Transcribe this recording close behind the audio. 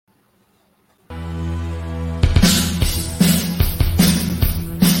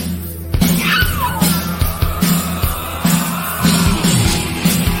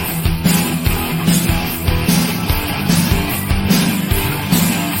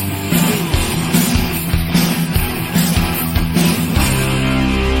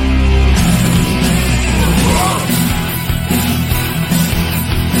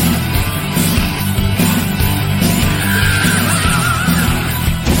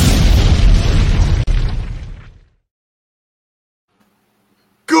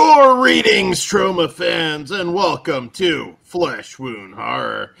Greetings, Troma fans, and welcome to Flesh Wound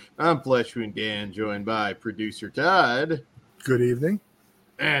Horror. I'm Flesh Wound Dan, joined by producer Todd. Good evening.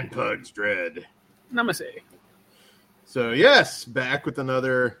 And Pugs Dread. Namaste. So, yes, back with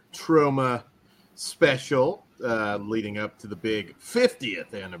another Troma special leading up to the big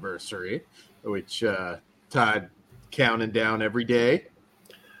 50th anniversary, which Todd counting down every day.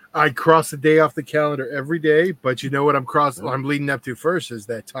 I cross the day off the calendar every day, but you know what I'm leading up to first is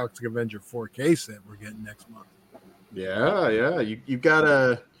that Toxic Avenger 4K set we're getting next month. Yeah. You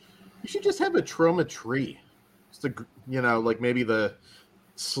should just have a Troma tree. Just like maybe the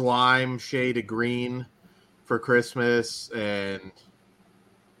slime shade of green for Christmas, and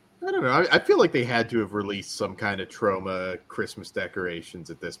I don't know. I feel like they had to have released some kind of Troma Christmas decorations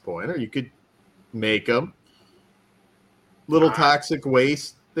at this point, or you could make them little toxic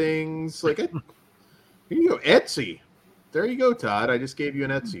waste things. Like, here you go, Etsy. There you go, Todd. I just gave you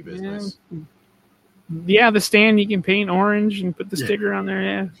an Etsy business. Yeah, the stand you can paint orange and put the sticker on there.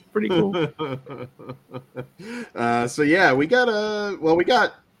 Yeah, pretty cool. So yeah, we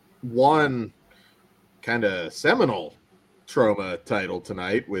got one kind of seminal Troma title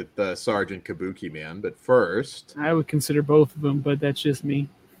tonight with Sergeant Kabukiman. But first, I would consider both of them, but that's just me.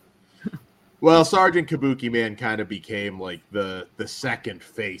 Well, Sergeant Kabukiman kind of became like the second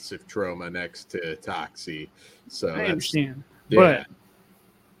face of Troma next to Toxie. So I understand. Yeah.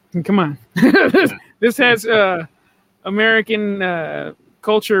 But come on. This has American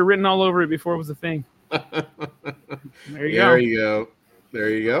culture written all over it before it was a thing. There you go.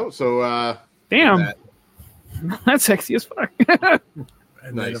 There you go. So damn. That's sexy as fuck.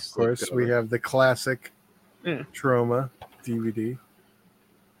 And then, of course, we have the classic Troma DVD.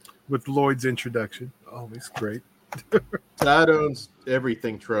 With Lloyd's introduction. Always great. Todd owns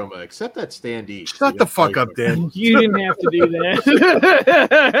everything Troma except that standee. Shut the fuck up, Dan. You didn't have to do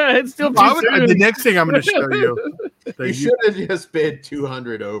that. It's still the next thing I'm going to show you. You should have just bid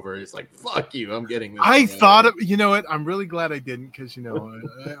 200 over. It's like, fuck you. I'm getting this. I thought of, you know what? I'm really glad I didn't because,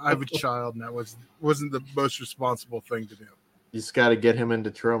 I have a child and that wasn't the most responsible thing to do. You just got to get him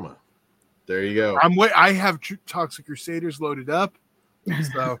into Troma. There you go. I have Toxic Crusaders loaded up.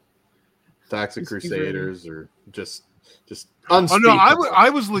 So. Toxic Crusaders or just unspeakable. Oh no, I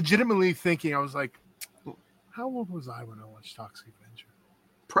was legitimately thinking, I was like, how old was I when I watched Toxic Avenger?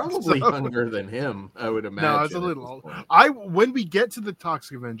 Probably younger than him, I would imagine. No, I was a little old. When we get to the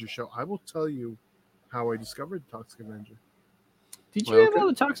Toxic Avenger show, I will tell you how I discovered Toxic Avenger. Did you have all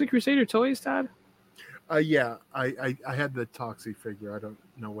the Toxic Crusader toys, Todd? Yeah, I had the Toxic figure. I don't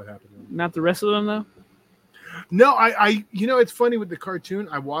know what happened. Not the rest of them, though? No, I it's funny with the cartoon.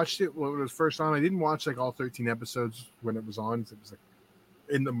 I watched it when it was first on. I didn't watch like all 13 episodes when it was on. It was like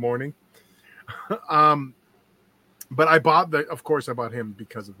in the morning. But I bought I bought him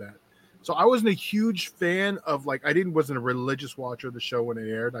because of that. So I wasn't a huge fan of wasn't a religious watcher of the show when it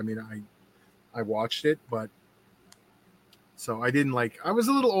aired. I mean, I watched it, but so I didn't I was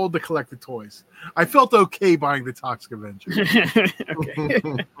a little old to collect the toys. I felt okay buying the Toxic Avenger.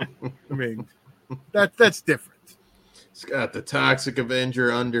 Okay. I mean, that's different. It's got the Toxic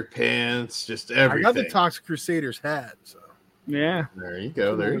Avenger underpants, just everything. I got the Toxic Crusaders hat, so yeah. There you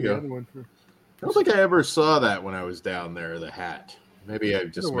go. I don't think I ever saw that when I was down there. The hat. Maybe I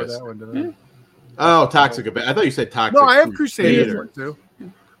just missed that one. Didn't I? Oh, Toxic Avenger. I thought you said Toxic. No, I have Crusaders too.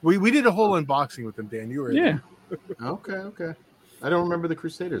 We did a whole unboxing with them, Dan. You were in Okay. I don't remember the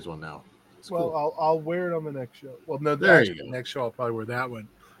Crusaders one now. Cool. I'll wear it on the next show. Well, no, the next show I'll probably wear that one.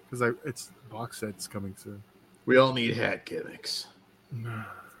 Because it's box set's coming soon. We all need hat gimmicks.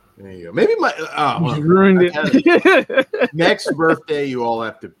 There you go. Maybe you ruined it. Next birthday, you all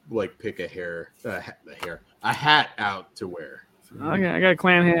have to pick a hat out to wear. Okay, I got a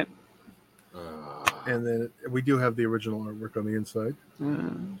clan hat. And then we do have the original artwork on the inside.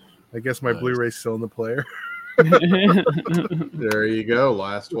 I guess my Blu-ray's still in the player. There you go.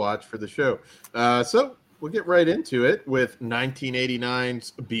 Last watch for the show. So. We'll get right into it with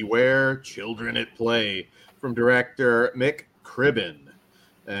 1989's Beware Children at Play from director Mick Cribbin.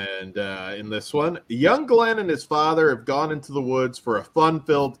 And in this one, young Glenn and his father have gone into the woods for a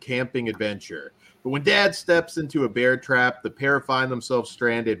fun-filled camping adventure. But when Dad steps into a bear trap, the pair find themselves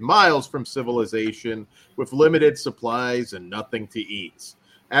stranded miles from civilization with limited supplies and nothing to eat.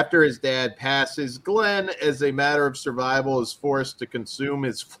 After his dad passes, Glenn, as a matter of survival, is forced to consume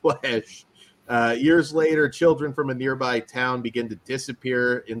his flesh. Years later, children from a nearby town begin to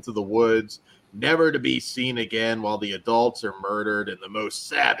disappear into the woods, never to be seen again, while the adults are murdered in the most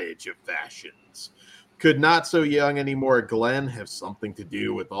savage of fashions. Could not so young anymore Glenn have something to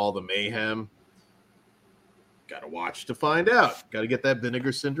do with all the mayhem? Got to watch to find out. Got to get that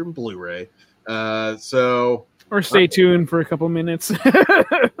Vinegar Syndrome Blu-ray. Or stay tuned for a couple minutes.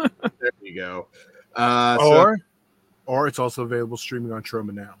 There you go. Or it's also available streaming on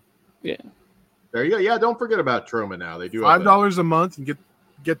Troma now. Yeah. There you go. Yeah, don't forget about Troma now. They do $5 a month and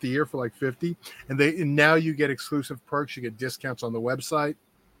get the year for like $50. And now you get exclusive perks. You get discounts on the website.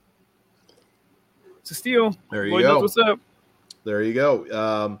 It's a steal. There you Boy go. knows what's up. There you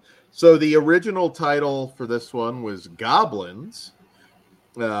go. So the original title for this one was Goblins,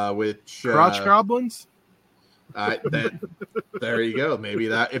 which Crotch Goblins. There you go. Maybe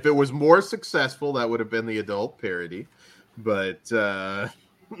that if it was more successful, that would have been the adult parody. But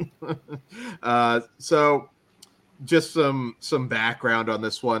so just some background on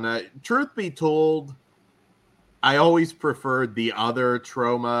this one. Truth be told, I always preferred the other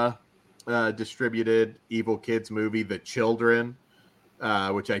Troma distributed Evil Kids movie, The Children,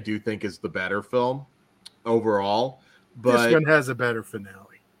 which I do think is the better film overall. But this one has a better finale.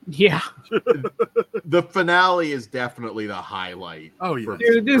 Yeah. The finale is definitely the highlight. Oh, yeah.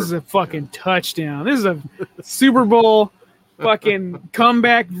 Dude, this is a fucking touchdown. This is a Super Bowl fucking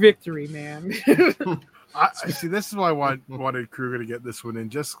comeback victory, man. I see. This is why I wanted Kruger to get this one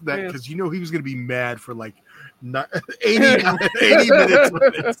in, just that because he was going to be mad for like 80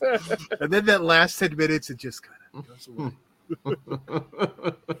 minutes, and then that last 10 minutes it just kind of goes away.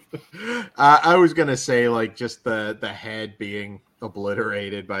 I was gonna say like just the head being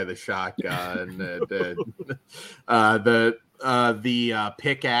obliterated by the shotgun, the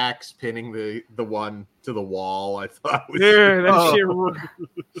pickaxe pinning the one to the wall. I thought was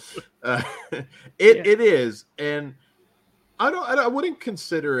it is, and I wouldn't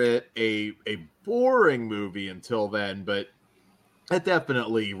consider it a boring movie until then, but it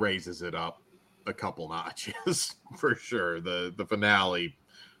definitely raises it up a couple notches for sure. The finale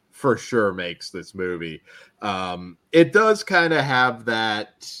for sure makes this movie. It does kind of have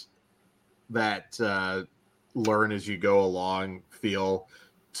that learn as you go along feel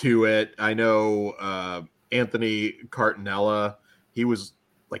to it. I know Anthony Cartanella, he was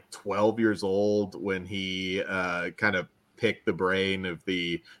like 12 years old when he kind of picked the brain of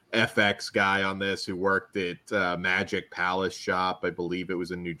the FX guy on this, who worked at Magic Palace Shop. I believe it was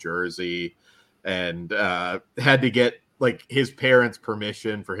in New Jersey, and had to get like his parents'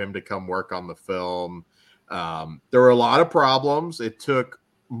 permission for him to come work on the film. There were a lot of problems. It took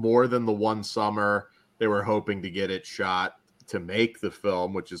more than the one summer they were hoping to get it shot to make the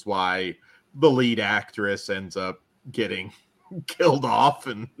film, which is why the lead actress ends up getting killed off.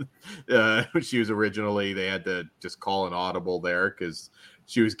 And she was originally, they had to just call an audible there because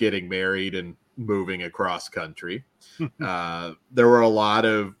she was getting married and moving across country. There were a lot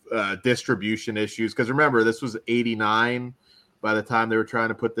of distribution issues because remember, this was 89 by the time they were trying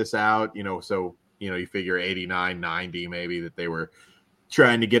to put this out, so you figure 89, 90 maybe that they were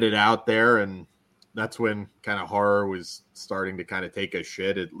trying to get it out there, and that's when kind of horror was starting to kind of take a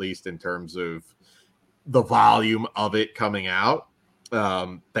shit, at least in terms of the volume of it coming out.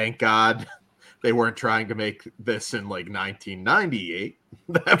 Thank God they weren't trying to make this in like 1998.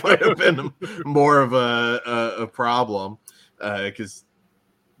 That might have been more of a problem, because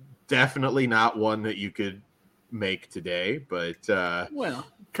definitely not one that you could make today. But well,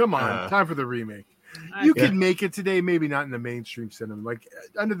 come on, time for the remake. You can make it today, maybe not in the mainstream cinema, like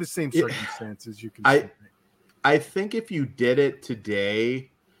under the same circumstances. You can. I think if you did it today,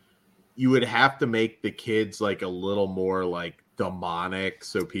 you would have to make the kids like a little more like demonic,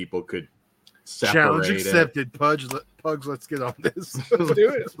 so people could separate. Challenge accepted. Pugs, let's get on this. Let's do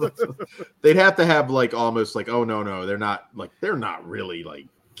it. They'd have to have like almost like, oh no, they're not really like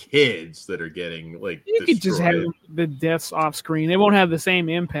kids that are getting like. You could just have the deaths off screen. It won't have the same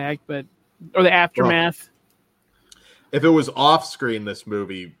impact, or the aftermath. Well, if it was off screen, this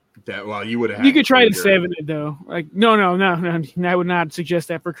movie, you would have. You could try to 7 it though. Like no, I would not suggest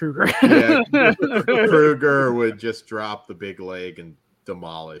that for Kruger. Yeah, Kruger would just drop the big leg and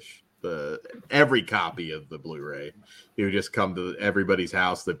demolish every copy of the Blu-ray. He would just come to everybody's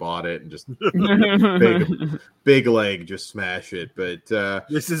house that bought it and just big leg, just smash it. But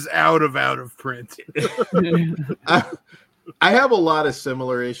this is out of print. I have a lot of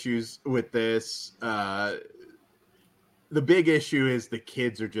similar issues with this. The big issue is the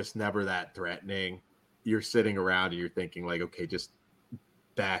kids are just never that threatening. You're sitting around and you're thinking like, okay, just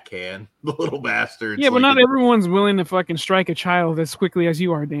backhand the little bastards. Yeah, but not everyone's willing to fucking strike a child as quickly as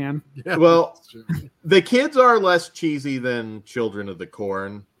you are, Dan. Yeah, well, the kids are less cheesy than Children of the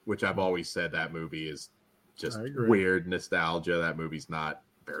Corn, which I've always said that movie is just weird nostalgia. That movie's not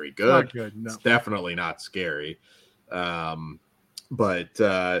very good. Not good, no. It's definitely not scary. But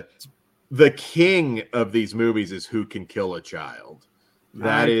the king of these movies is Who Can Kill a Child.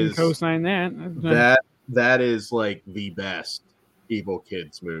 That I is can co-sign that. that is like the best evil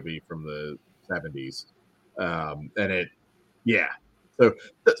kids movie from the 70s. And it, yeah.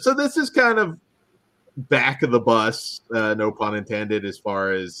 So this is kind of back of the bus, no pun intended, as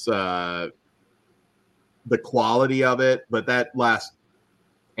far as the quality of it. But that last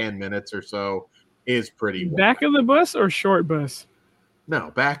 10 minutes or so is pretty back of the bus or short bus?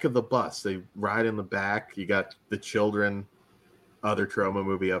 No, back of the bus. They ride in the back. You got the children, other Troma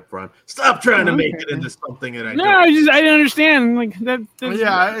movie up front. Stop trying to make it into something that I don't. I didn't understand. Like that.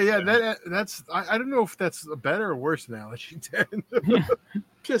 That's. I don't know if that's a better or worse analogy.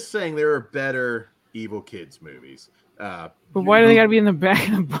 Just saying there are better evil kids movies. But why do they got to be in the back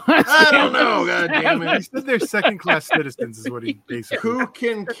of the bus? I don't know. God damn it! He said they're second-class citizens. Is what he basically. Who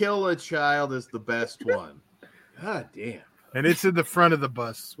Can Kill a Child is the best one. God damn. And it's in the front of the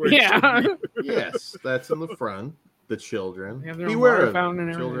bus. Yeah. Yes, that's in the front. The children. Beware of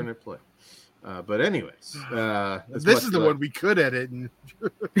children at play. But anyways, this is the one we could edit. And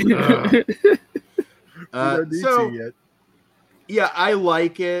yeah, I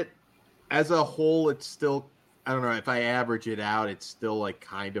like it. As a whole, it's still, I don't know, if I average it out, it's still like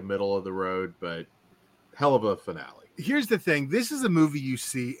kind of middle of the road, but hell of a finale. Here's the thing. This is a movie you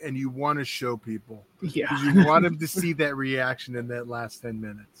see and you want to show people. Yeah. You want them to see that reaction in that last 10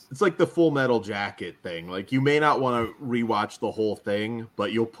 minutes. It's like the Full Metal Jacket thing. Like, you may not want to rewatch the whole thing,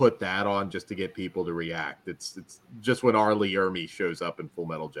 but you'll put that on just to get people to react. It's just when Arlie Ermy shows up in Full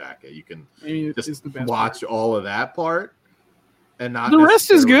Metal Jacket. You can just watch all of that part. And not the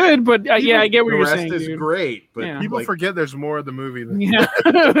rest is good, but yeah, I get what you're saying. The rest is great, but people forget there's more of the movie.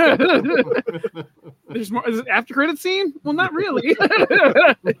 There's more. Is it after credit scene? Well, not really.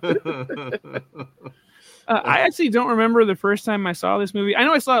 I actually don't remember the first time I saw this movie. I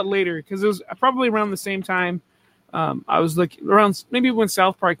know I saw it later because it was probably around the same time. I was looking around maybe when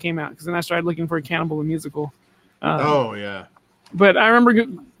South Park came out, because then I started looking for a Cannibal the Musical. Oh yeah. But I remember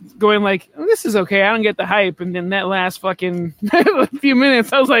going like, oh, this is okay. I don't get the hype. And then that last fucking few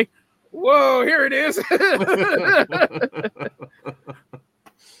minutes, I was like, whoa, here it is.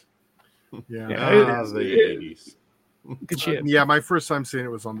 Yeah. The 80s. Good shit. Yeah, my first time seeing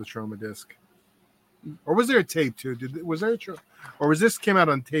it was on the Troma disc. Or was there a tape too? Was there or was this came out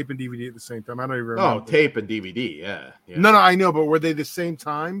on tape and DVD at the same time? I don't even remember. Oh, tape and DVD, yeah. No, I know, but were they the same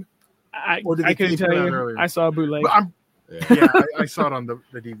time? I couldn't tell you. Earlier? I saw a bootleg. I saw it on the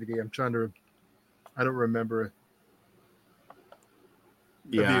DVD. I don't remember it.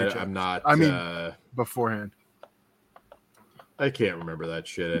 Yeah, I'm not. I mean, beforehand. I can't remember that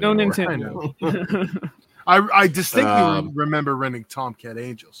shit anymore. No Nintendo. I distinctly remember renting Tomcat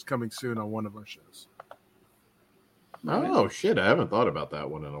Angels coming soon on one of our shows. Oh shit! I haven't thought about that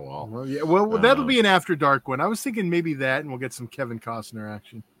one in a while. Well, yeah, that'll be an After Dark one. I was thinking maybe that, and we'll get some Kevin Costner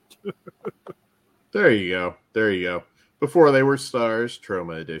action. There you go. Before they were stars,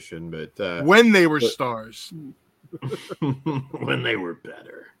 Troma edition, but when they were stars, when they were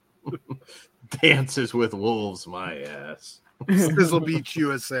better. Dances with Wolves, my ass. Sizzle Beach,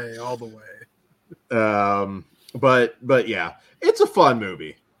 USA, all the way. But yeah, it's a fun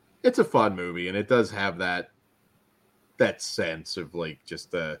movie. And it does have that sense of like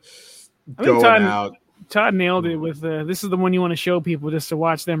just going out. Todd nailed it with this is the one you want to show people just to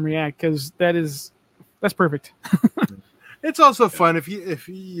watch them react, because that's perfect. It's also fun if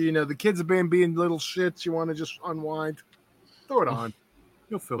you know the kids have been being little shits, you want to just unwind, throw it on.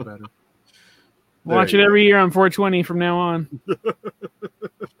 You'll feel better. Watch it every year on 420 from now on.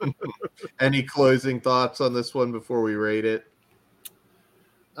 Any closing thoughts on this one before we rate it?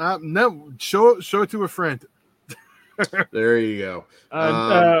 No, show it to a friend. There you go.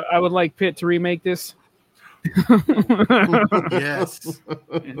 I would like Pitt to remake this. Yes.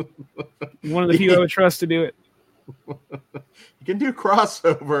 One of the few I would trust to do it. You can do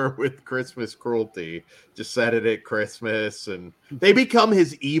crossover with Christmas Cruelty. Just set it at Christmas, and they become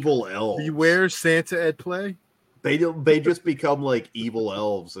his evil elves. Beware Santa at play. They just become like evil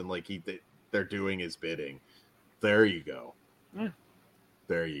elves, and like they're doing his bidding. There you go. Yeah.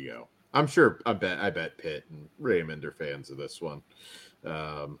 There you go. I'm sure. I bet Pitt and Raymond are fans of this one.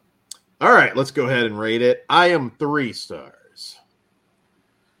 All right, let's go ahead and rate it. I am 3 stars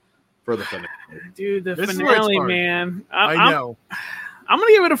for the finale. Dude, the finale, man. I know. I'm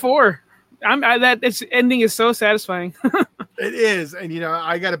gonna give it a 4. Its ending is so satisfying. It is, and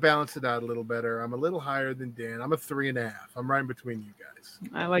I got to balance it out a little better. I'm a little higher than Dan. I'm a 3.5. I'm right in between you guys.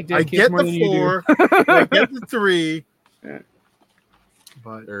 I like I get more the than 4. I get the 3. Yeah.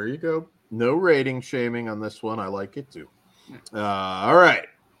 But there you go. No rating shaming on this one. I like it too. All right.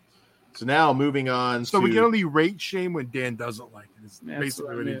 So now moving on. So we can only rate shame when Dan doesn't like it. It's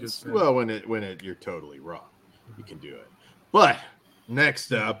basically what he just said. Well, when you're totally wrong, you can do it. But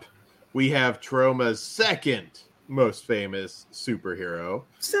next up, we have Troma's second most famous superhero.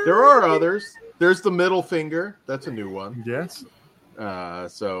 There are others. There's the middle finger. That's a new one. Yes.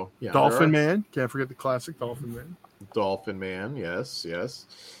 So yeah, Dolphin Man. Can't forget the classic Dolphin Man. Dolphin Man. Yes.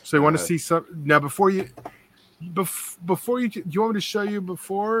 So you want to see some now before you. Do you want me to show you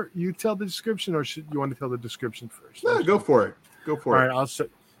before you tell the description, or should you want to tell the description first? No, go for it. All right, I'll say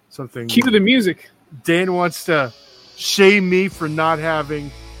something. Cue the music. Dan wants to shame me for not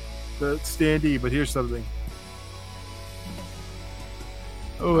having the standee, but here's something.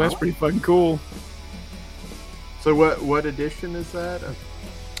 Oh, that's pretty fucking cool. So what edition is that?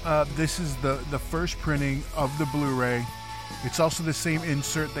 This is the first printing of the Blu-ray. It's also the same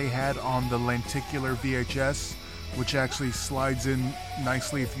insert they had on the lenticular VHS, which actually slides in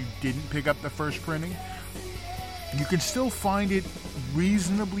nicely if you didn't pick up the first printing. You can still find it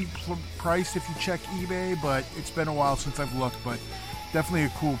reasonably priced if you check eBay, but it's been a while since I've looked, but definitely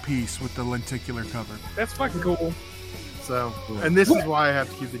a cool piece with the lenticular cover. That's fucking cool. So, and this is why I have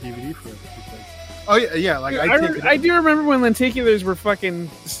to keep the DVD forever. Because, like I do remember when lenticulars were fucking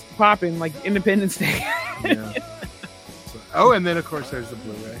popping, like Independence Day. Yeah. Oh, and then of course there's the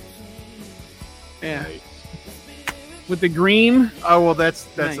Blu-ray. Yeah. With the green. Oh well, that's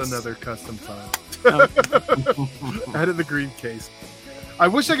Nice. another custom file. Oh. Out of the green case. I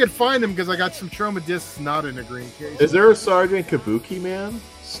wish I could find them because I got some Troma discs not in a green case. Is there a Sergeant Kabukiman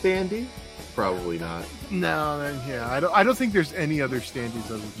standee? Probably not. No, I don't think there's any other standees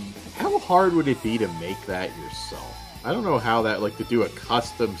other than. How hard would it be to make that yourself? I don't know how that, to do a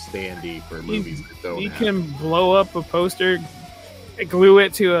custom standee for movies that don't You have. can blow up a poster, glue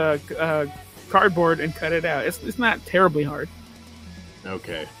it to a cardboard, and cut it out. It's not terribly hard.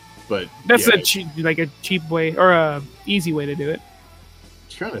 Okay, but That's yeah, a cheap way or a easy way to do it. I'm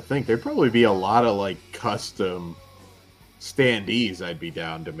trying to think. There'd probably be a lot of custom standees I'd be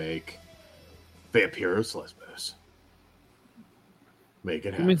down to make. Vampiros Lesbos. Make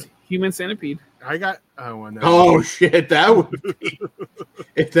it happen. Human Centipede. I got. Oh, no. Oh shit! That would be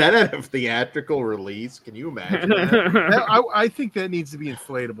if that had a theatrical release. Can you imagine that? I think that needs to be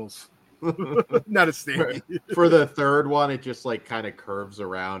inflatables, not a standee. For the third one, it just kind of curves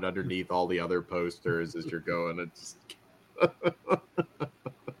around underneath all the other posters as you're going. It's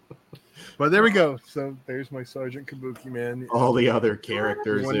But there we go. So there's my Sergeant Kabukiman. all the other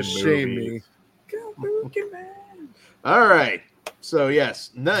characters You in want to shame movies. me? Kabukiman. All right. So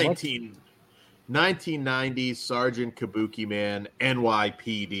yes, 1990 Sergeant Kabukiman,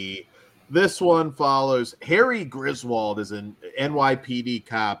 NYPD. This one follows Harry Griswold as an NYPD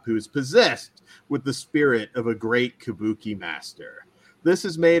cop who is possessed with the spirit of a great kabuki master. This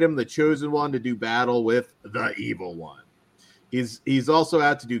has made him the chosen one to do battle with the evil one. He's also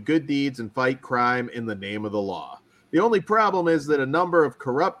out to do good deeds and fight crime in the name of the law. The only problem is that a number of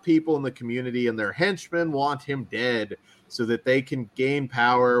corrupt people in the community and their henchmen want him dead so that they can gain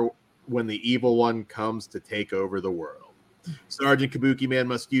power when the evil one comes to take over the world. Sergeant Kabukiman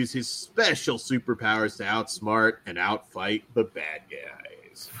must use his special superpowers to outsmart and outfight the bad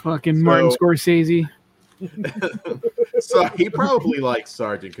guys. Fucking Martin Scorsese. So he probably likes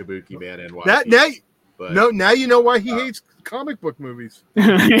Sergeant Kabukiman and Now you know why he hates comic book movies.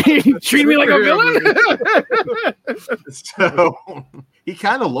 Treat me like a villain. So he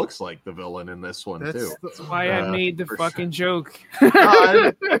kind of looks like the villain in this one too. That's why I made the fucking joke.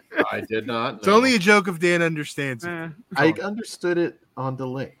 I did not. It's only a joke if Dan understands it. I understood it on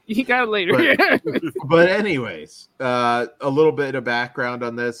delay. You got it later. But anyways, a little bit of background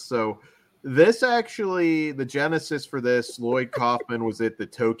on this. So this actually, the genesis for this, Lloyd Kaufman was at the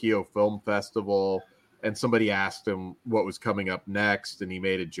Tokyo Film Festival. And somebody asked him what was coming up next, and he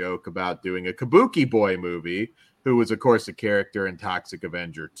made a joke about doing a Kabuki Boy movie, who was, of course, a character in Toxic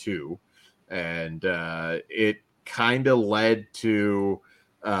Avenger 2. And it kind of led to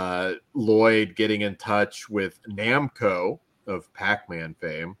Lloyd getting in touch with Namco of Pac-Man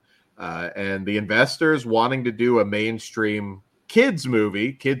fame, and the investors wanting to do a mainstream kids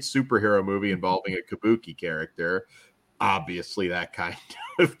superhero movie involving a Kabuki character. Obviously, that kind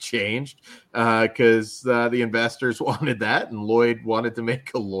of changed because the investors wanted that, and Lloyd wanted to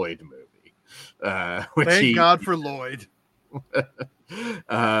make a Lloyd movie. Thank God for Lloyd.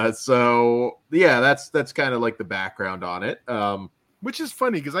 So yeah, that's kind of like the background on it. Which is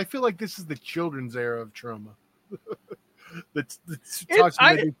funny because I feel like this is the children's era of Troma. It's child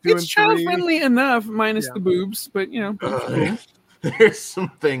friendly enough, minus the boobs, but you know. there's some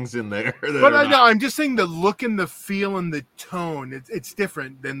things in there. But I know I'm just saying the look and the feel and the tone. It's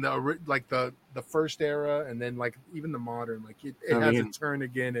different than the first era, and then like even the modern. Like it has a turn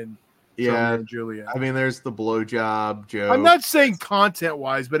again in Romeo and Juliet. I mean, there's the blowjob joke. I'm not saying content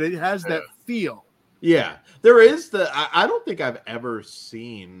wise, but it has that feel. Yeah, there is I don't think I've ever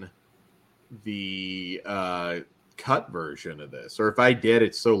seen the cut version of this, or if I did,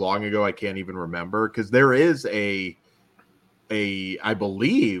 it's so long ago I can't even remember. Because there is I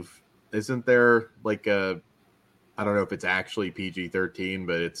believe, isn't there like I don't know if it's actually PG-13,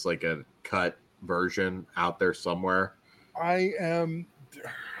 but it's like a cut version out there somewhere.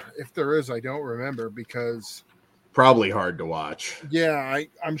 If there is, I don't remember because. Probably hard to watch. Yeah,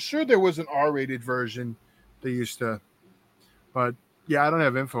 I'm sure there was an R-rated version they used to, but yeah, I don't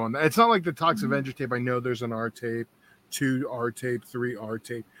have info on that. It's not like the Tox Avenger tape. I know there's an R tape, 2 R tape, 3 R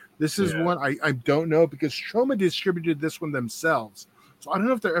tape. This is one I don't know because Troma distributed this one themselves. So I don't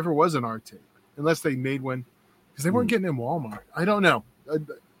know if there ever was an R tape, unless they made one because they weren't getting in Walmart. I don't know.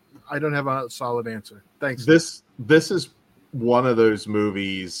 I don't have a solid answer. Thanks. This is one of those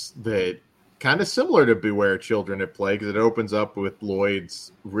movies that kind of similar to Beware Children at Play, because it opens up with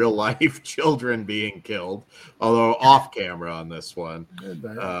Lloyd's real life children being killed, although off camera on this one.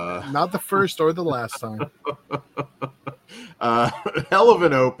 Not the first or the last time. Hell of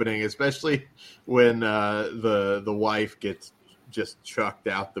an opening, especially when the wife gets just chucked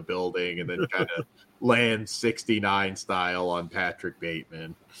out the building and then kind of lands 69 style on Patrick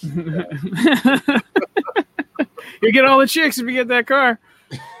Bateman. You get all the chicks if you get that car.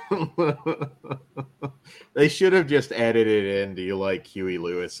 They should have just edited in "Do you like Huey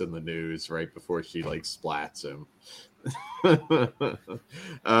Lewis in the news?" right before she like splats him.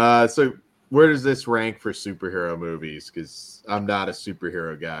 So where does this rank for superhero movies? Because I'm not a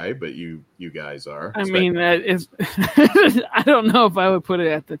superhero guy, but you guys are. I mean, that is. I don't know if I would put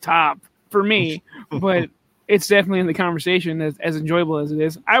it at the top for me, but it's definitely in the conversation as enjoyable as it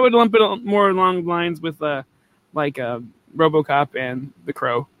is. I would lump it more along the lines with RoboCop and The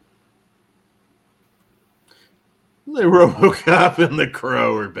Crow. The RoboCop and The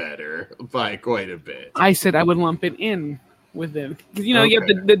Crow are better by quite a bit. I said I would lump it in with them because you have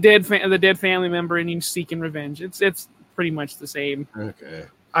the dead family member and he's seeking revenge. It's pretty much the same. Okay,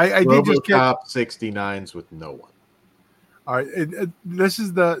 I did just get RoboCop 69s with no one. All right, this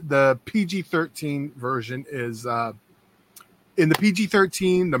is the PG-13 version. Is in the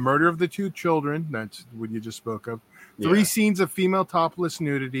PG-13, the murder of the 2 children. That's what you just spoke of. 3 scenes of female topless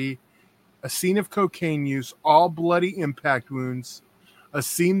nudity, a scene of cocaine use, all bloody impact wounds, a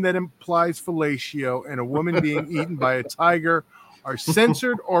scene that implies fellatio, and a woman being eaten by a tiger are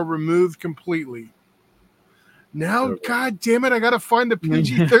censored or removed completely. Now, God damn it, I got to find the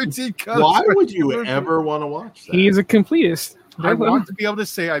PG-13 cut. Why would you ever want to watch that? He's a completist. I want to be able to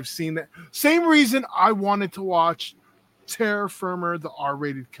say I've seen that. Same reason I wanted to watch Terra Firma, the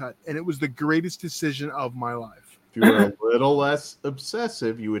R-rated cut, and it was the greatest decision of my life. If you were a little less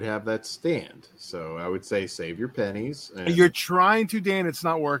obsessive, you would have that stand. So I would say save your pennies. And... You're trying to, Dan. It's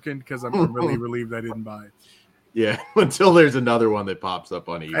not working because I'm really relieved I didn't buy it. Yeah, until there's another one that pops up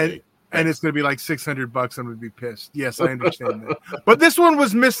on eBay. And it's going to be like $600. I'm going to be pissed. Yes, I understand that. But this one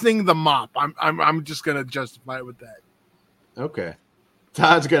was missing the mop. I'm just going to justify it with that. Okay.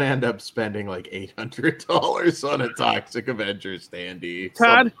 Todd's going to end up spending like $800 on a Toxic Avengers standee.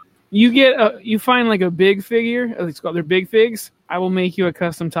 Todd, you find like a big figure. It's called their big figs. I will make you a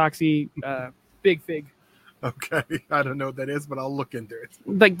custom Toxie big fig. Okay, I don't know what that is, but I'll look into it.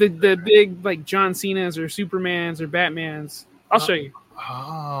 Like the big like John Cena's or Superman's or Batman's. I'll show you.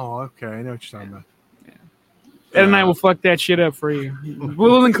 Oh, okay. I know what you're talking about. Yeah. Ed and I will fuck that shit up for you.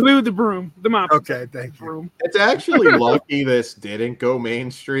 We'll include the broom, the mop. Okay, thank you. Broom. It's actually lucky this didn't go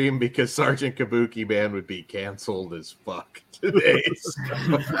mainstream because Sergeant Kabukiman would be canceled as fuck today. So.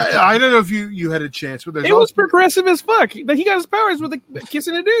 I don't know if you had a chance, but it was progressive as fuck. He got his powers with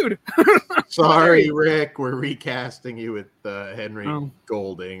kissing a dude. Sorry, Rick. We're recasting you with Henry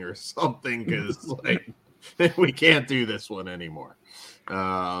Golding or something because like we can't do this one anymore.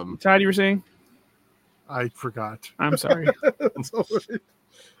 Todd, you were saying? I forgot. I'm sorry.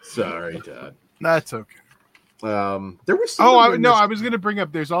 Sorry, Todd. That's okay. There was. I was going to bring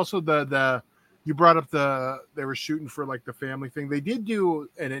up. There's also the. You brought up they were shooting for like the family thing. They did do,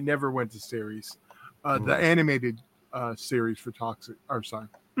 and it never went to series. The animated series for Toxic. Or sorry,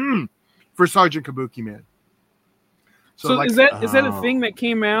 for Sergeant Kabukiman. So like, is that a thing that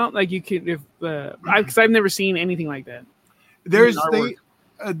came out? Like you could because I've never seen anything like that. There's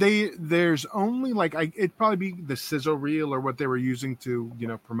only like it'd probably be the sizzle reel or what they were using to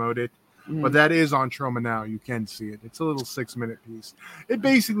promote it. but that is on Troma Now. You can see it. It's a little 6-minute piece. It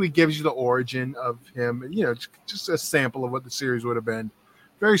basically gives you the origin of him, you know, just a sample of what the series would have been.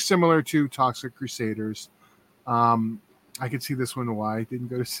 Very similar to Toxic Crusaders. I could see this one why it didn't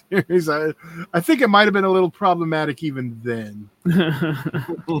go to series. I think it might have been a little problematic even then.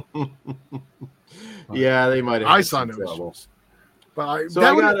 Yeah, they might have. I saw no issues. But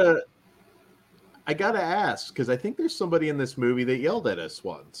I gotta ask, because I think there's somebody in this movie that yelled at us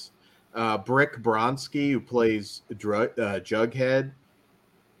once. Brick Bronsky, who plays Jughead,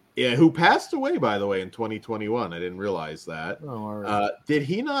 who passed away, by the way, in 2021. I didn't realize that. Oh, all right. Did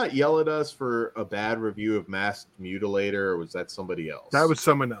he not yell at us for a bad review of Masked Mutilator, or was that somebody else? That was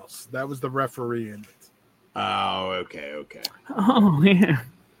someone else. That was the referee in it. Oh, okay. Oh, yeah.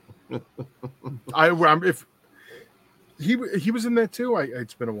 If he was in that too,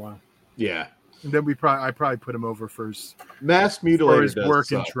 it's been a while. Yeah. And then I probably put him over for his Masked Mutilator for his does work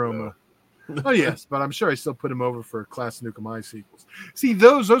suck, in Troma. Oh yes, but I'm sure I still put him over for Class Nukem I sequels. See,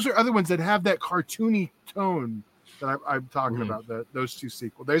 those are other ones that have that cartoony tone that I'm talking about. Those two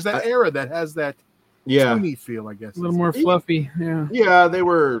sequels. There's that era that has that toony feel, I guess. A little more fluffy. Yeah. Yeah, they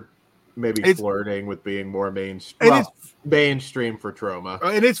were maybe flirting with being more mainstream. Mainstream for Troma.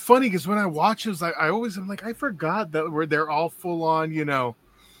 And it's funny because when I watch those, I'm like, I forgot that they're all full on, you know,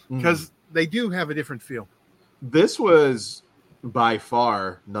 because they do have a different feel. This was by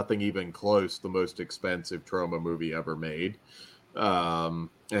far nothing even close the most expensive Troma movie ever made, and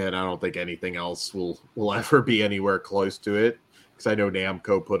I don't think anything else will ever be anywhere close to it, because I know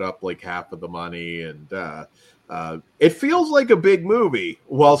Namco put up like half of the money, and it feels like a big movie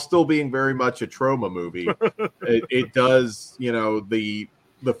while still being very much a Troma movie. It does, you know, the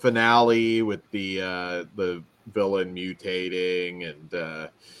finale with the villain mutating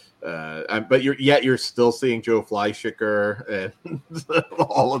and. But you're still seeing Joe Fleischer and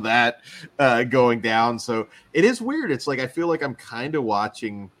all of that going down. So it is weird. It's like I feel like I'm kind of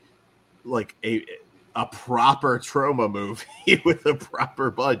watching like a proper Troma movie with a proper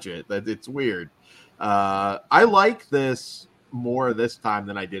budget. That it's weird. I like this more this time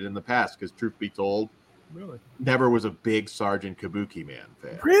than I did in the past because, truth be told, never was a big Sergeant Kabukiman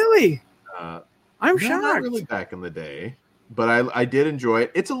fan. Really? I'm shocked. Not really back in the day. But I did enjoy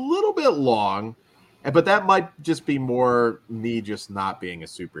it. It's a little bit long, but that might just be more me just not being a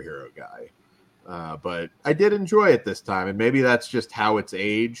superhero guy. But I did enjoy it this time, and maybe that's just how it's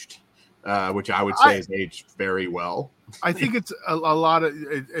aged, which I would say is aged very well. I think it's a lot of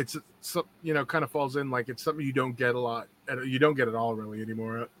it's you know, kind of falls in like it's something you don't get a lot. You don't get it all really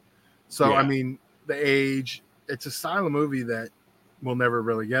anymore. So I mean, the age. It's a style of movie that we'll never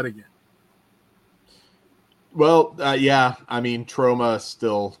really get again. Well, yeah, I mean, Troma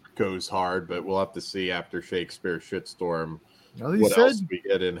still goes hard, but we'll have to see after Shakespeare Shitstorm what else we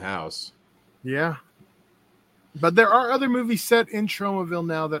get in-house. Yeah. But there are other movies set in Tromaville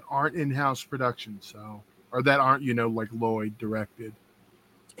now that aren't in-house productions, or that aren't, you know, like Lloyd directed.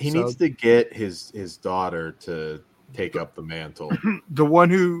 He needs to get his daughter to take up the mantle. The one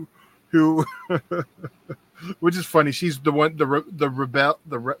who which is funny, she's the one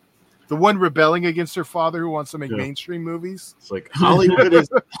the one rebelling against her father who wants to make mainstream movies. It's like Hollywood is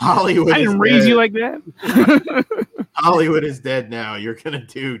Hollywood. I didn't raise you like that. Hollywood is dead now. You're gonna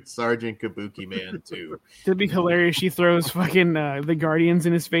do Sergeant Kabukiman too. It'd be hilarious. She throws fucking the Guardians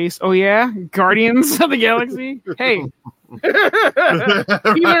in his face. Oh yeah, Guardians of the Galaxy. Hey,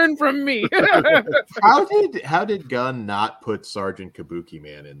 he learned from me. How did Gunn not put Sergeant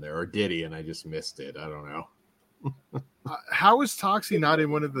Kabukiman in there, or did he? And I just missed it. I don't know. How is Toxie not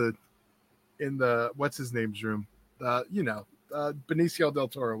in one of the what's his name's room? You know, Benicio del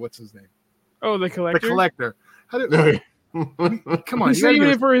Toro. What's his name? Oh, the Collector. The Collector. Come on, he's saving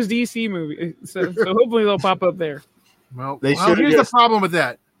it for his DC movie, so hopefully they'll pop up there. Well, here's the problem with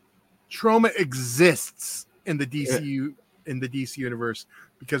that. Troma exists in the DCU in the DC universe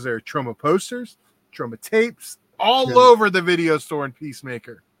because there are Troma posters, Troma tapes all over the video store and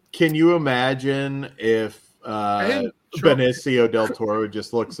Peacemaker. Can you imagine if Benicio del Toro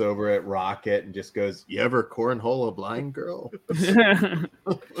just looks over at Rocket and just goes, "You ever cornhole a blind girl?"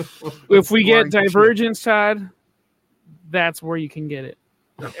 If we get Divergence, Todd, that's where you can get it.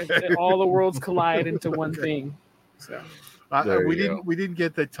 All the worlds collide into one thing. So we didn't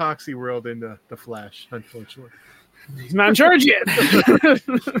get the Toxie world in the Flash, unfortunately. He's not in charge yet.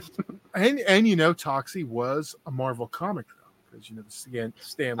 and you know, Toxie was a Marvel comic though, because you know the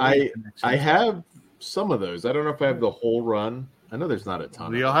Stan Lee. I have some of those. I don't know if I have the whole run. I know there's not a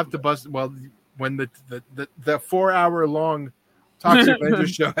ton. You'll have to bust. Well, when the 4-hour long Toxic Avenger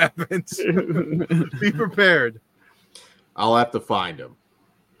show happens, be prepared. I'll have to find them.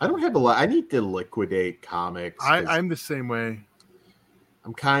 I don't have a lot. I need to liquidate comics. I'm the same way.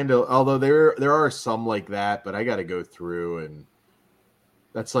 I'm kind of, although there are some like that, but I got to go through, and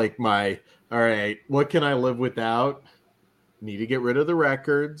that's like all right, what can I live without? Need to get rid of the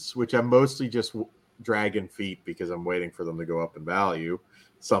records, which I'm mostly just dragging feet because I'm waiting for them to go up in value,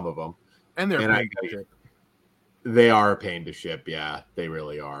 some of them. And they are a pain to ship. Yeah, they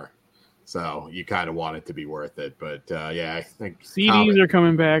really are. So you kind of want it to be worth it. But yeah, I think CDs are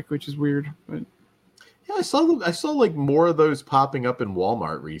coming back, which is weird. But yeah, I saw like more of those popping up in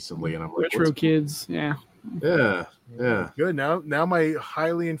Walmart recently, and I'm like, retro kids. Yeah. Good. Now my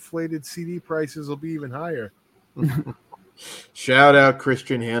highly inflated CD prices will be even higher. Shout out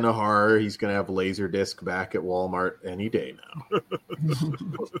Christian Hanahar. He's going to have Laserdisc back at Walmart any day now.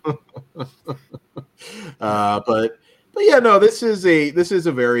 But yeah, no, this is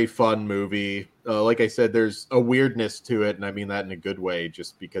a very fun movie. Like I said, there's a weirdness to it, and I mean that in a good way,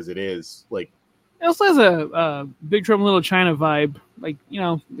 just because it is like. It also has a Big Trouble in Little China vibe, like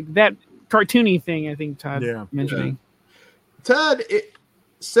like that cartoony thing. I think Todd mentioning. Yeah. Todd,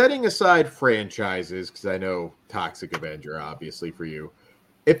 setting aside franchises, because I know Toxic Avenger, obviously for you,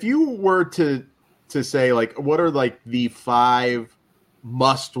 if you were to say like what are like the 5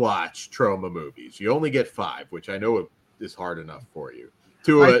 must-watch Troma movies, you only get 5, which I know is hard enough for you,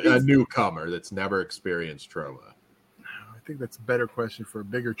 to a newcomer that's never experienced Troma. I think that's a better question for a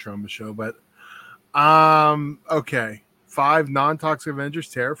bigger Troma show, but okay. 5 non-Toxic Avengers: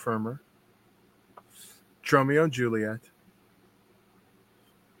 Terra Firma, Romeo and Juliet,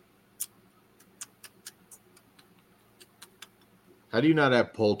 How do you not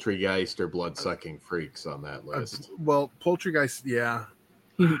have Poultrygeist or Blood-Sucking Freaks on that list? Well, Poultrygeist, yeah.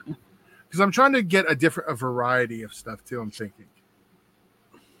 Because I'm trying to get a variety of stuff too. I'm thinking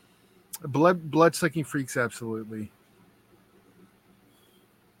Blood-Sucking Freaks, absolutely.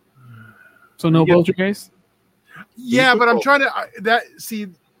 So no Poultrygeist? Yeah, but I'm trying to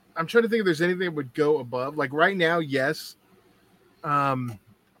I'm trying to think if there's anything that would go above. Like right now, yes.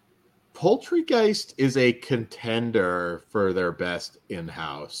 Poultrygeist is a contender for their best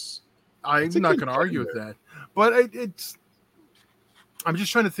in-house. I'm not going to argue with that, but it's. I'm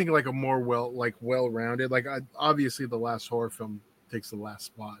just trying to think of like a more well-rounded. Like obviously, the last horror film takes the last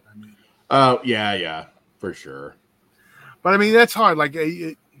spot. I mean, yeah, for sure. But I mean, that's hard. Like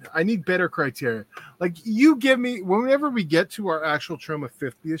I need better criteria. Like you give me whenever we get to our actual Troma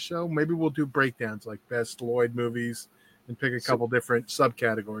 50th show, maybe we'll do breakdowns like best Lloyd movies and pick a couple different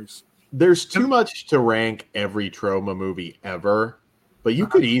subcategories. There's too much to rank every Troma movie ever, but you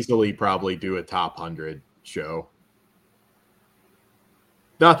could easily probably do a top 100 show.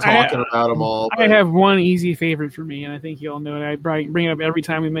 Not talking about them all. I have one easy favorite for me, and I think you all know it. I bring it up every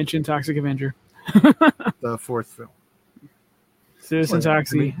time we mention Toxic Avenger. The 4th film. Citizen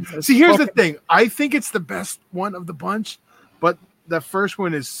Toxie. See, here's the thing. I think it's the best one of the bunch, but the first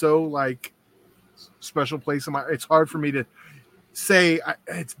one is so like special place in my. It's hard for me to say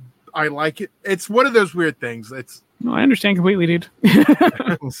I like it. It's one of those weird things. No, I understand completely, dude.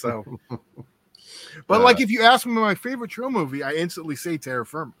 So, but like if you ask me my favorite Troma movie, I instantly say Terra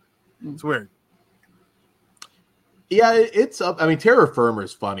Firma. It's weird. Yeah, it's up. I mean, Terra Firma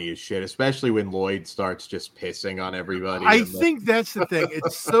is funny as shit, especially when Lloyd starts just pissing on everybody. I think that's the thing.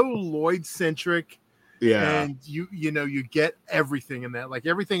 It's so Lloyd centric. Yeah, and you get everything in that. Like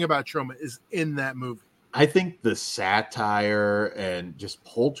everything about Troma is in that movie. I think the satire and just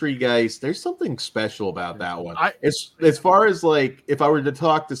Poultrygeist, there's something special about that one. As far as like, if I were to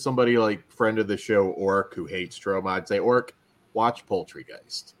talk to somebody like friend of the show, Orc, who hates Troma, I'd say, Orc, watch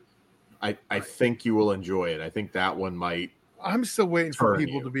Poultrygeist. I think you will enjoy it. I think that one might. I'm still waiting for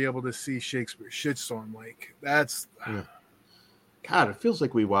people to be able to see Shakespeare's Shitstorm. Like that's. God, it feels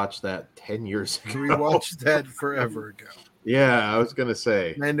like we watched that 10 years ago. We watched that forever ago. Yeah, I was gonna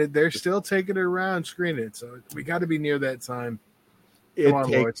say, and they're still taking it around, screening it. So we got to be near that time.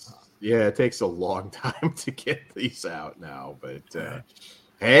 It takes a long time to get these out now, but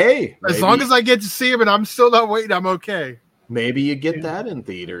hey, as long as I get to see them and I'm still not waiting, I'm okay. Maybe you get that in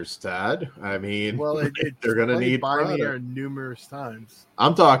theaters, Todd. I mean, well, they're gonna need by me here numerous times.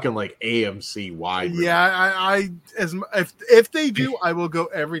 I'm talking like AMC wide. Yeah, if they do, I will go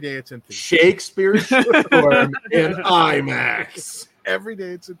every day. It's in theaters. Shakespeare's Shitstorm in IMAX. Every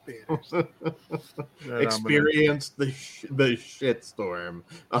day it's in theaters. Experience the shitstorm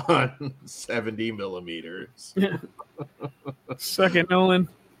on 70 millimeters. Suck it, Nolan.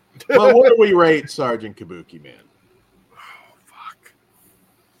 Well, what do we rate Sergeant Kabukiman?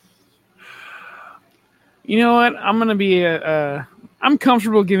 You know what? I'm going to be I'm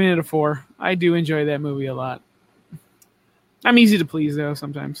comfortable giving it a 4. I do enjoy that movie a lot. I'm easy to please though.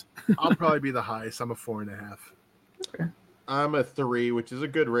 Sometimes I'll probably be the highest. I'm a 4.5. okay. I'm a 3, which is a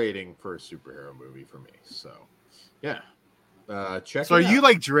good rating for a superhero movie for me. So, yeah. Check So it are you out.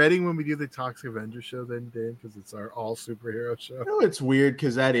 like dreading when we do the Toxic Avenger show then, Dan? Because it's our all superhero show. No, it's weird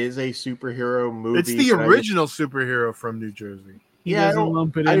because that is a superhero movie. It's the but original superhero from New Jersey. He I doesn't don't-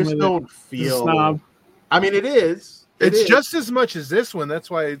 lump it I in just with don't it. feel. Snob. I mean, it is. It It's is. just as much as this one. That's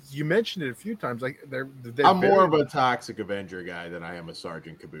why you mentioned it a few times. Like they're I'm more of very- a Toxic Avenger guy than I am a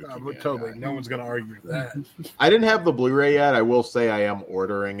Sergeant Kabukiman totally. guy. No one's gonna argue with that. I didn't have the Blu-ray yet. I will say I am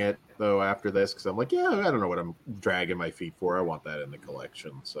ordering it though after this because I'm like, yeah, I don't know what I'm dragging my feet for. I want that in the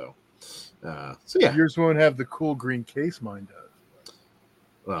collection. So yeah. Yours won't have the cool green case. Mine does.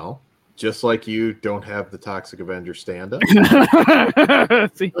 Well, just like you don't have the Toxic Avenger stand-up.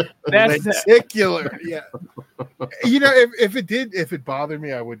 See, that's Particular, yeah. You know, if it bothered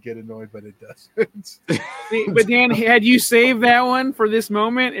me, I would get annoyed, but it doesn't. See, but Dan, had you saved that one for this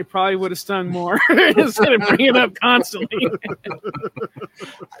moment, it probably would have stung more instead of bringing it up constantly.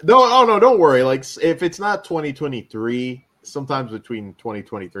 No, don't worry. Like if it's not 2023, sometimes between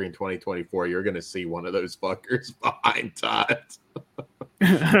 2023 and 2024, you're going to see one of those fuckers behind Todd.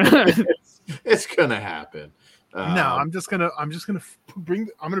 it's going to happen. No, I'm gonna bring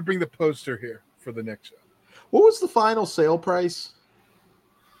the poster here for the next show. What was the final sale price?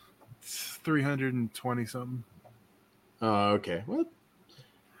 It's 320 something. Oh, okay. What?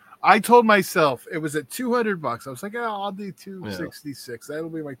 I told myself it was at $200. I was like, oh, I'll do 266. That'll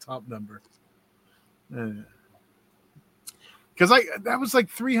be my top number. Because that was like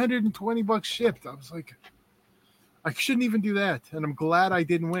 $320 shipped. I was like, I shouldn't even do that, and I'm glad I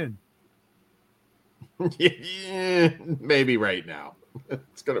didn't win. Yeah, maybe right now.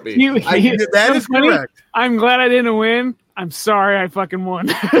 It's gonna be. That is funny. correct. I'm glad I didn't win. I'm sorry I fucking won.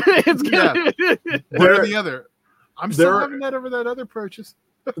 It's good. One or the other. I'm still having that over that other purchase.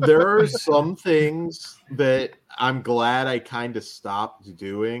 There are some things that I'm glad I kind of stopped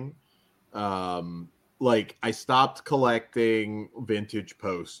doing. Like I stopped collecting vintage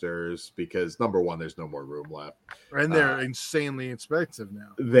posters because number one, there's no more room left. And they're insanely expensive now.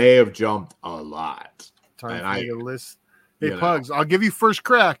 They have jumped a lot. Time And for me to list. Hey, you know. Pugs, I'll give you first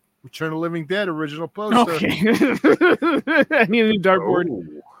crack. Return of the Living Dead original poster. Okay. I need a new dartboard. Oh.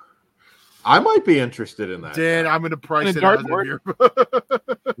 I might be interested in that. Dan, I'm going to price And a it out of dartboard? your.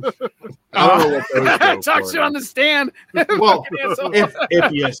 I don't know what those go Talk for. shit on the stand. Well,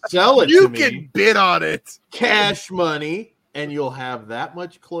 if you sell it You to me, can bid on it. cash money, and you'll have that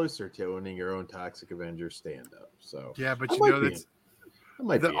much closer to owning your own Toxic Avenger stand-up. So Yeah, but I you might know be that's I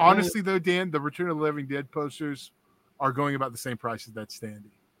might be honestly though, Dan, the Return of the Living Dead posters are going about the same price as that standee.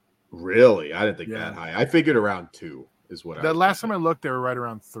 Really, I didn't think Yeah. that high. I figured around 2 is what. The last time I looked, they were right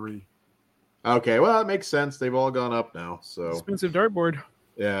around 3. Okay, well, that makes sense. They've all gone up now. So Expensive dartboard.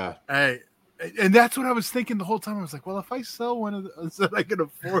 yeah, Hey, and that's what I was thinking the whole time. I was like, well, if I sell one of those, then I can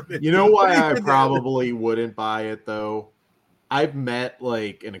afford it. you know why I probably wouldn't buy it though? I've met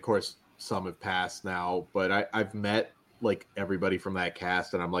and of course some have passed now, but I've met everybody from that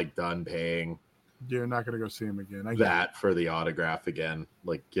cast, and I'm done paying You're not going to go see him again. I get that for the autograph again.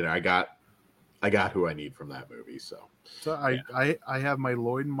 I got who I need from that movie. So I have my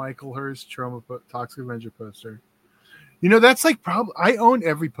Lloyd and Michael Hurst Toxic Avenger poster. You know, that's probably I own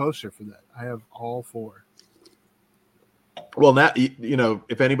every poster for that. I have all 4. well, now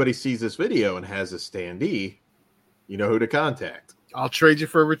if anybody sees this video and has a standee, you know who to contact. I'll trade you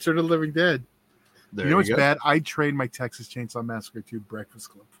for a Return of the Living Dead. There You know what's go. bad? I'd trade my Texas Chainsaw Massacre 2 Breakfast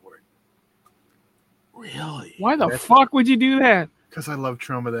Club for it. Really? Why the fuck would you do that? Because I love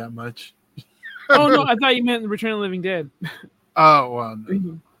Trauma that much. Oh no, I thought you meant the Return of the Living Dead. Oh, well,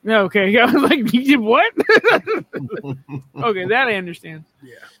 no. No, okay. I was like, you did what? Okay, that I understand.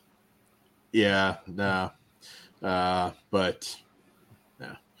 Yeah. Yeah, no. But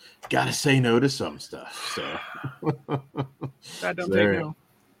no. Gotta say no to some stuff. So That don't There. take no.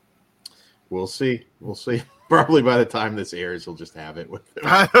 we'll see. Probably by the time this airs, he'll just have it with him.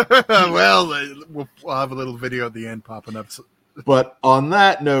 Well, we'll have a little video at the end popping up. But on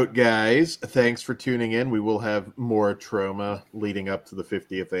that note, guys, thanks for tuning in. We will have more Trauma leading up to the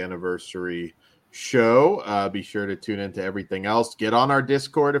 50th anniversary show. Be sure to tune into everything else. Get on our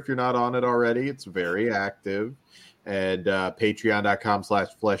Discord if you're not on it already. It's very active. And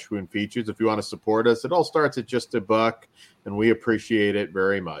patreon.com/fleshwoundfeatures if you want to support us. It all starts at just $1, and we appreciate it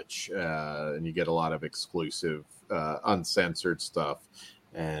very much. And you get a lot of exclusive, uncensored stuff.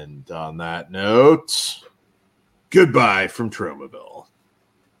 And on that note, goodbye from Tromaville.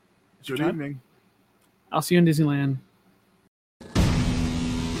 Good evening. I'll see you in Disneyland.